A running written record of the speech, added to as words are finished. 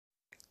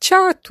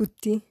Ciao a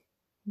tutti,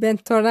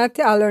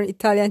 bentornati a Learn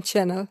Italian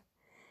channel.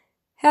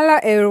 Hello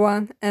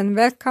everyone and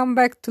welcome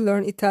back to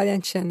Learn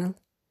Italian channel.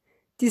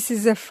 This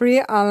is a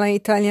free online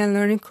Italian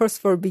learning course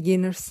for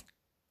beginners.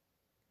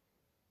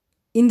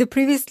 In the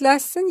previous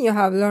lesson you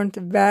have learned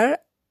where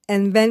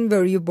and when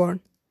were you born.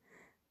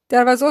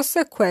 There was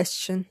also a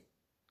question.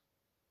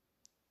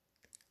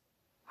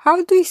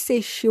 How do you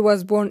say she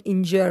was born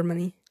in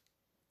Germany?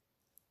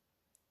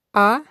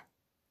 A.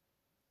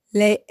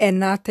 Lei è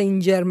nata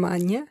in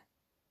Germania.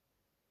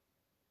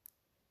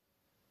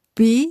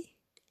 B.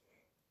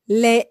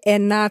 Lei è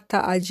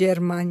nata a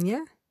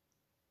Germania.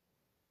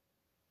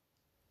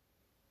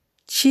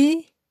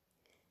 C.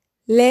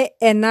 Lei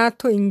è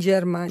nato in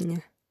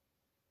Germania.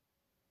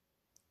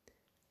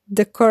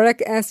 The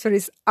correct answer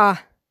is A.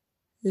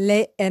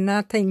 Lei è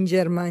nata in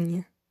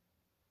Germania.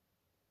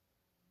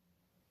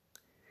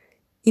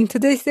 In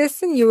today's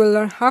lesson, you will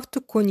learn how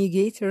to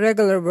conjugate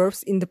regular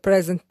verbs in the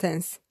present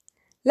tense.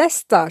 Let's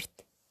start.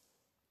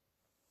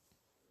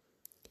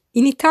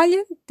 In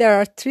Italian,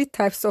 there are three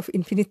types of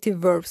infinitive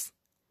verbs.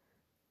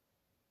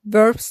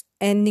 Verbs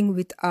ending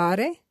with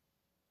are,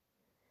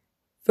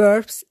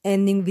 verbs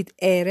ending with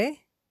ere,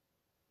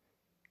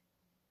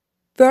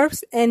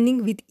 verbs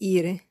ending with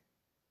ire.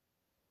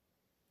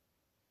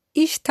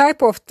 Each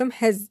type of them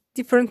has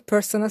different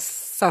personal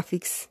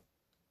suffix.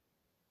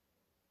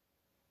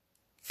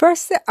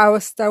 First, I will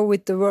start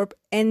with the verb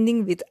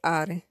ending with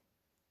are.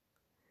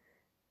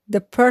 The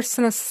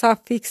personal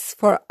suffix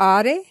for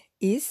are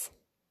is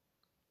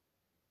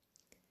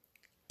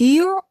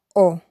io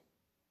ho,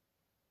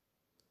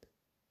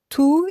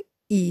 tu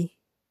i,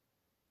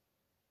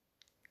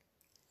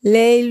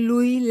 lei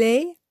lui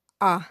lei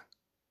ha,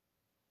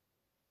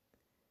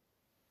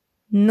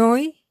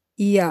 noi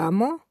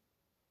iamo,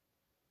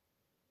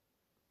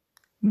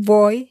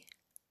 voi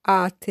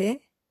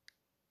ate,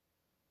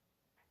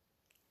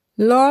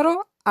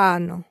 loro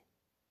hanno.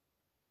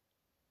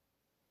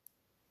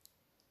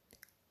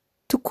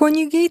 To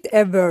conjugate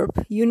a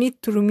verb, you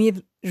need to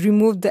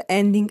remove the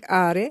ending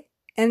are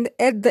and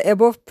add the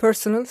above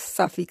personal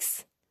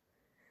suffix.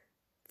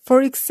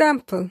 For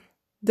example,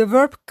 the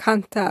verb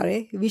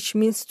cantare, which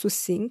means to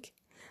sing,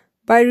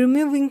 by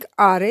removing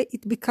are,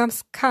 it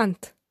becomes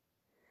cant.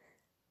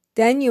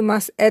 Then you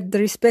must add the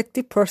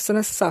respective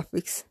personal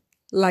suffix,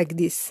 like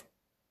this.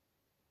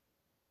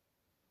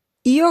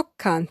 Io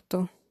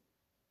canto.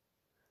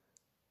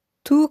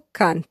 Tu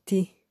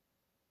canti.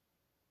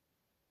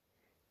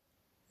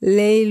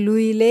 Lei,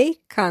 lui,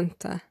 lei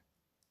canta.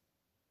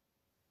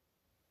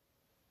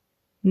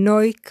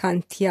 Noi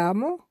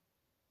cantiamo.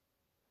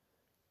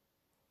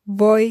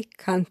 Voi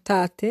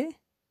cantate.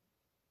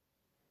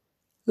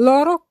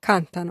 Loro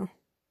cantano.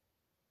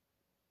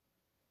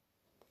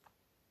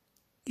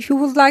 If you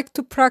would like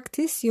to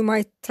practice, you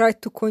might try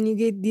to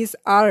conjugate these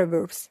are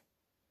verbs.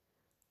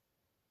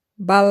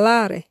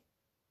 Ballare,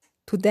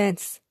 to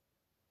dance.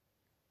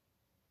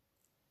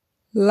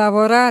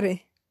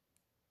 Lavorare,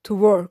 to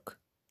work.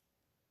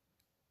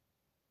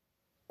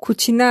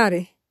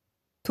 Cucinare,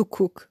 to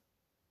cook.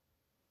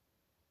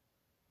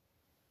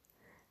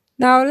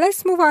 Now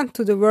let's move on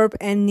to the verb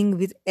ending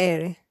with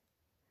ere.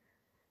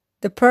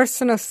 The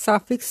personal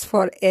suffix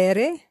for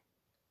ere,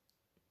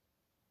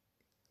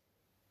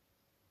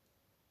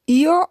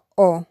 io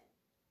ho,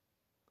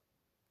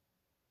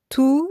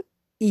 tu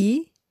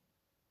i,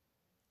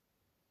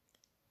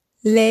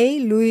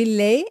 lei lui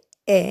lei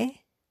è,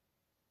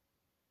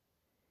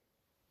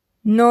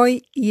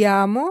 noi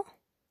iamo,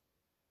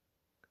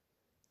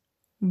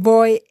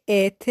 voi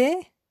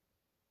ete,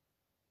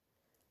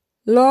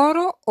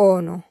 loro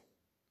ono.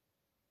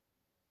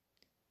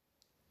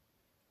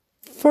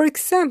 For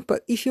example,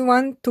 if you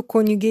want to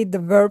conjugate the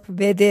verb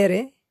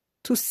vedere,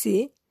 to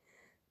see,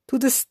 to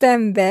the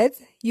stem ved,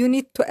 you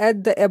need to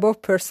add the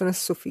above personal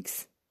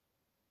suffix.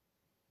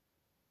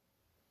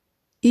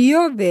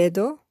 Io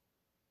vedo,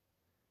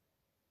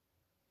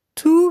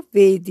 tu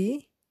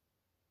vedi,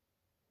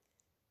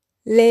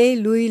 lei,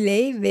 lui,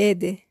 lei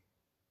vede.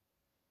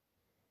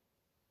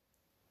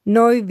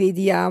 Noi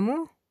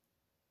vediamo,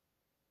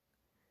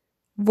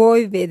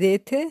 voi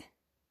vedete,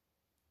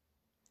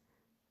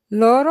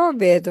 loro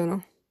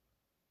vedono.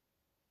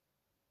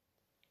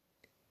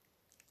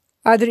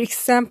 Other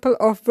example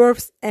of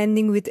verbs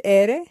ending with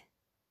ere: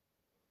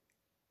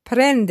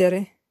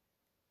 prendere,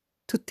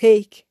 to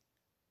take.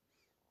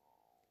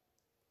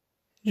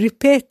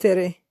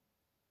 Ripetere,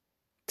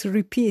 to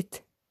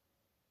repeat.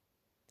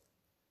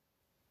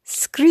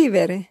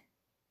 Scrivere,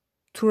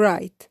 to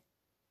write.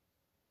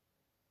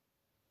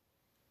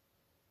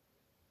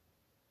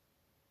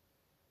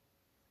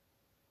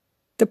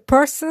 The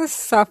personal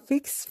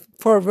suffix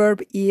for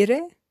verb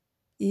ire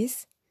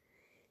is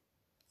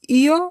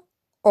io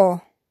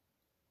ho,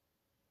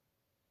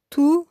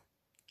 tu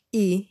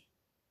i,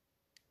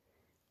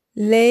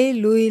 lei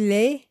lui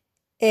lei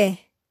è,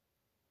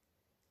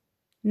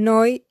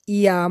 noi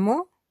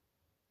iamo,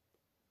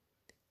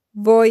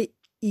 voi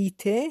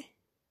ite,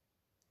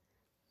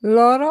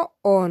 loro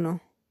ono.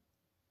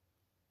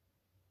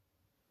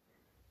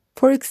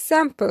 For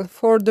example,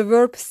 for the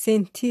verb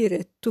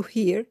sentire, to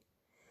hear,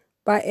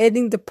 by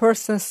adding the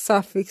personal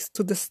suffix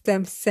to the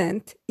stem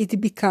sent,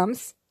 it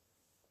becomes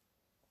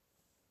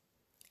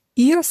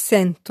io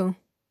sento,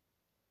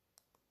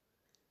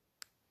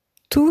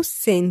 tu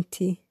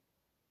senti,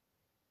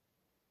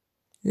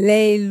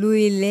 lei,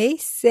 lui, lei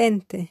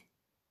sente,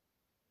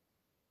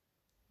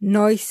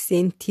 noi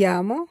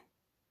sentiamo,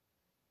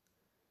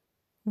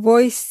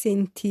 voi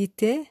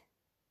sentite,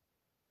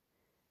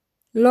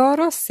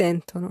 loro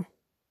sentono.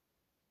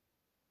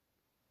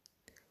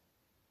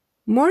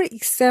 More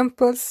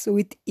examples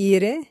with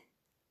ire: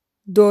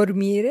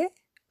 dormire,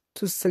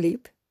 to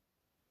sleep,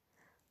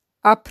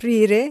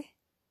 aprire,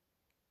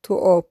 to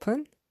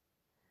open,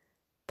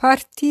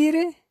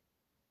 partire,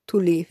 to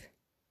leave.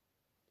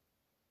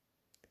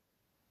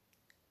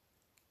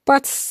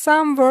 But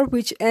some verb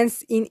which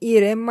ends in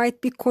ire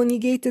might be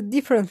conjugated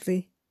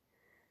differently.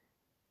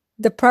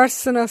 The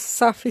personal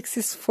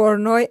suffixes for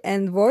noi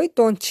and voi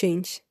don't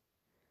change.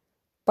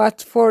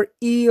 But for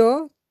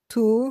io,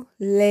 tu,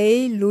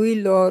 lei,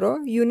 lui, loro,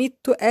 you need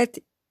to add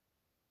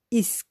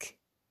isc.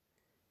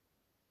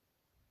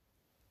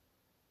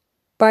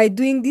 By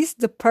doing this,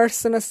 the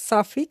personal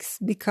suffix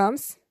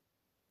becomes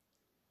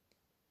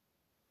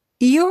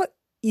io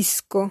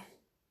isco,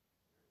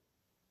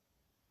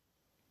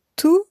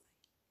 tu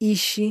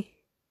isci,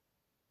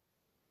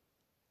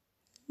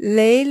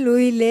 lei,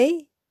 lui,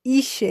 lei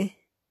isce,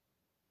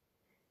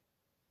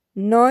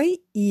 noi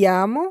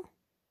iamo,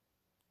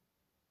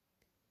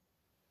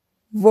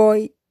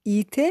 voi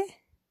ite,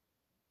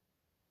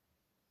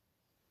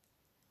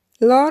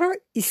 loro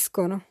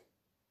iscono.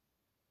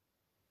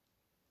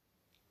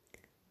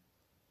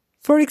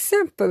 For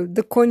example,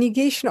 the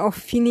conjugation of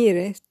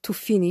finire, to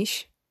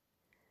finish,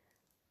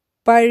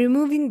 by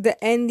removing the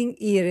ending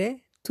ire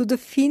to the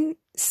fin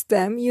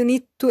stem, you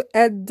need to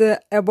add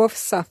the above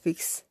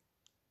suffix.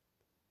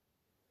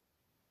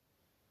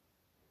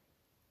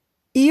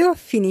 Io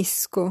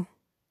finisco,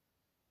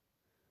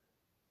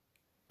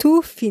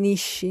 tu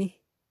finisci,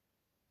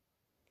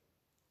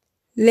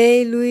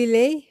 lei, lui,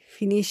 lei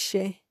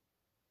finisce,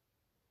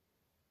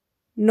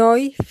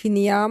 noi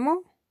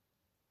finiamo,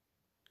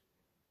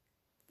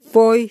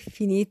 voi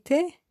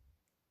finite,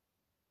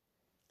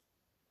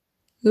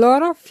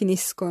 loro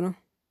finiscono.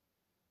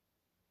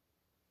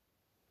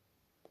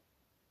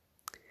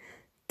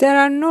 There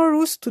are no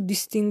rules to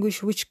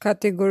distinguish which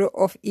category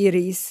of ire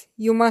is.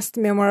 You must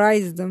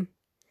memorize them.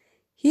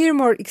 Here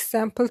more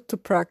example to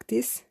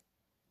practice.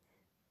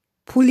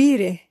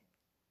 Pulire,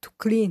 to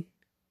clean.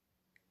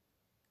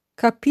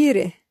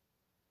 Capire,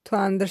 to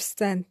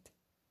understand.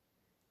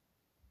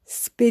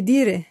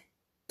 Spedire,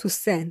 to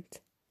send.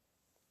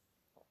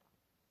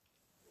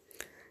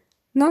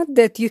 Note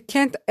that you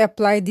can't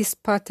apply these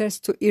patterns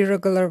to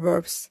irregular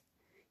verbs.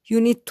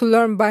 You need to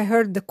learn by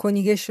heart the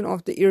conjugation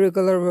of the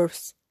irregular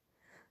verbs.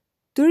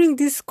 During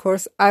this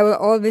course, I will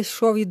always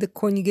show you the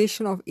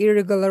conjugation of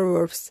irregular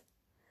verbs.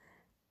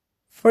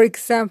 For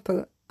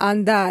example,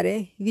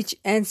 andare, which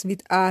ends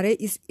with are,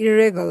 is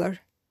irregular.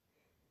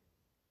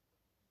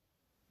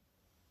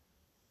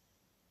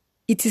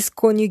 It is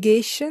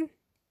conjugation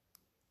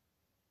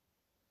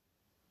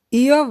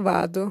io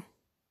vado,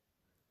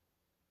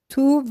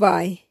 tu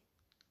vai,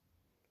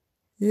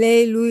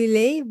 lei, lui,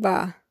 lei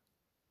va,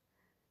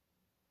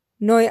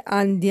 noi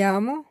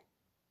andiamo,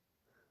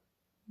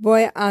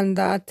 voi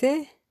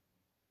andate,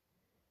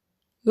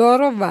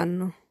 loro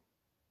vanno.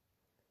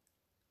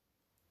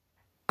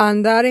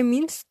 Andare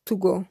means to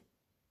go.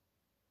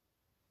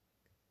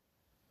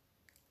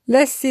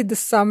 Let's see the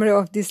summary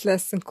of this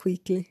lesson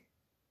quickly.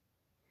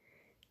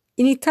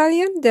 In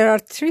Italian, there are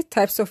 3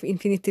 types of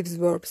infinitive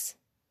verbs.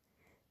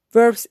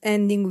 Verbs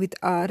ending with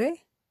are,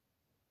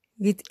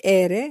 with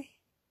ere,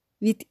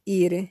 with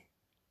ire.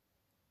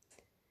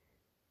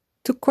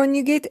 To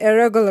conjugate a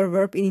regular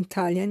verb in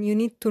Italian, you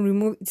need to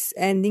remove its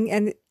ending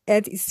and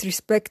add its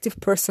respective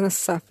personal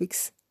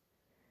suffix.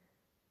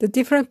 The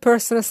different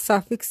personal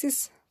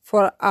suffixes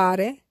for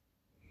are: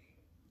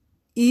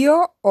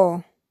 io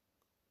ho,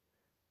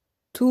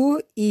 tu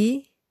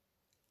I,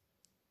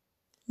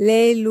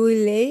 lei,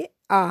 lui, lei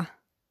ha,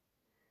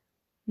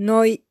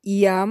 noi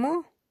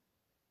iamo,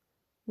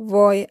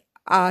 voi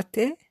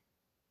ate,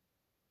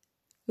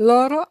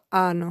 loro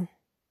hanno.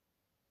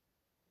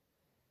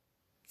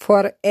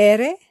 For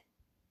ere,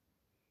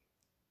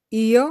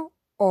 io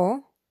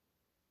ho,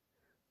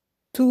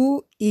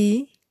 tu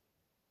I,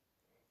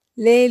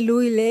 lei,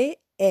 lui, lei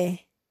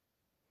è,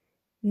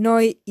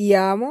 noi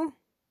iamo,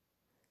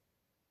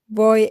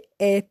 voi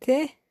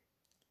ete,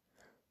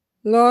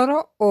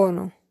 loro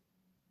ono.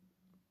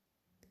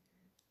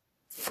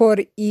 For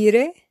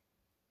ire,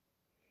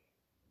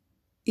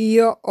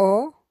 io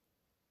ho,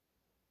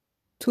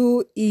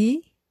 tu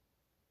I,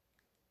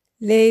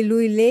 lei,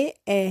 lui, lei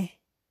è,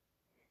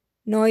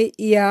 noi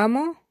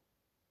iamo,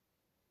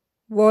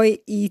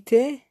 voi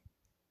ite,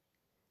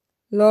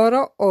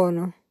 loro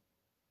ono.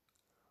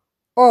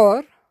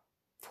 Or,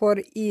 for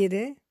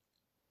ire,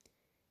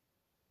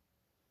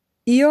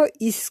 io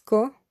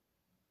isco,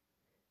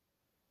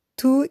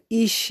 tu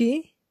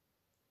isci,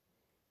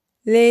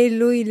 Lei,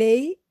 lui,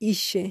 lei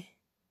esce.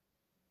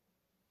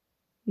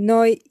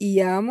 Noi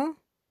iamo.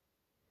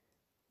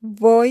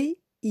 Voi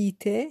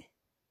ite.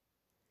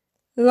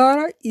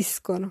 Loro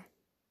escono.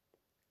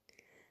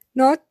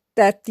 Note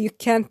that you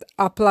can't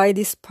apply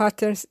these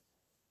patterns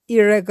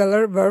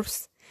irregular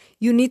verbs.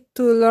 You need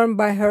to learn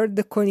by heart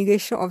the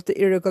conjugation of the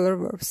irregular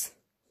verbs.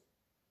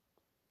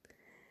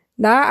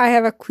 Now I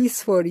have a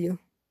quiz for you.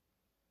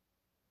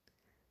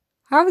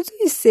 How do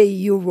you say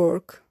you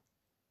work?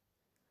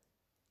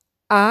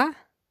 A.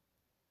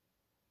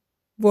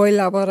 Voi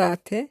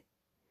lavorate.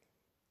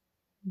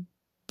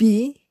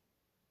 B.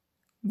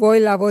 Voi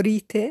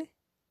lavorite.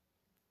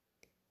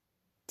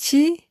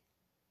 C.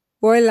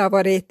 Voi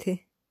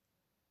lavorete.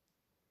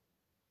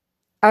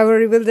 I will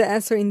reveal the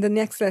answer in the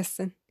next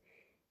lesson.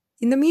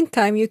 In the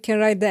meantime, you can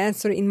write the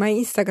answer in my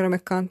Instagram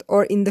account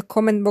or in the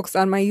comment box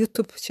on my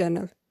YouTube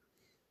channel.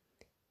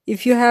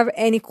 If you have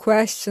any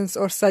questions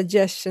or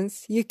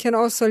suggestions, you can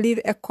also leave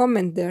a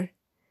comment there.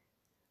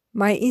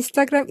 My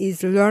Instagram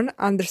is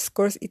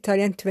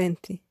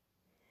learn_Italian20.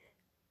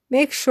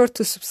 Make sure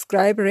to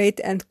subscribe,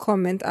 rate, and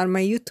comment on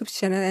my YouTube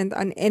channel and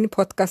on any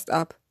podcast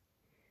app.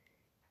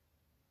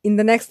 In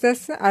the next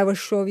lesson, I will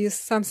show you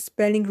some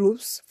spelling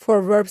rules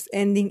for verbs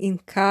ending in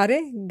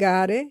care,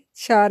 gare,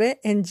 ciare,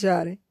 and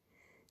giare.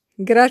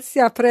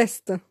 Grazie, a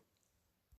presto!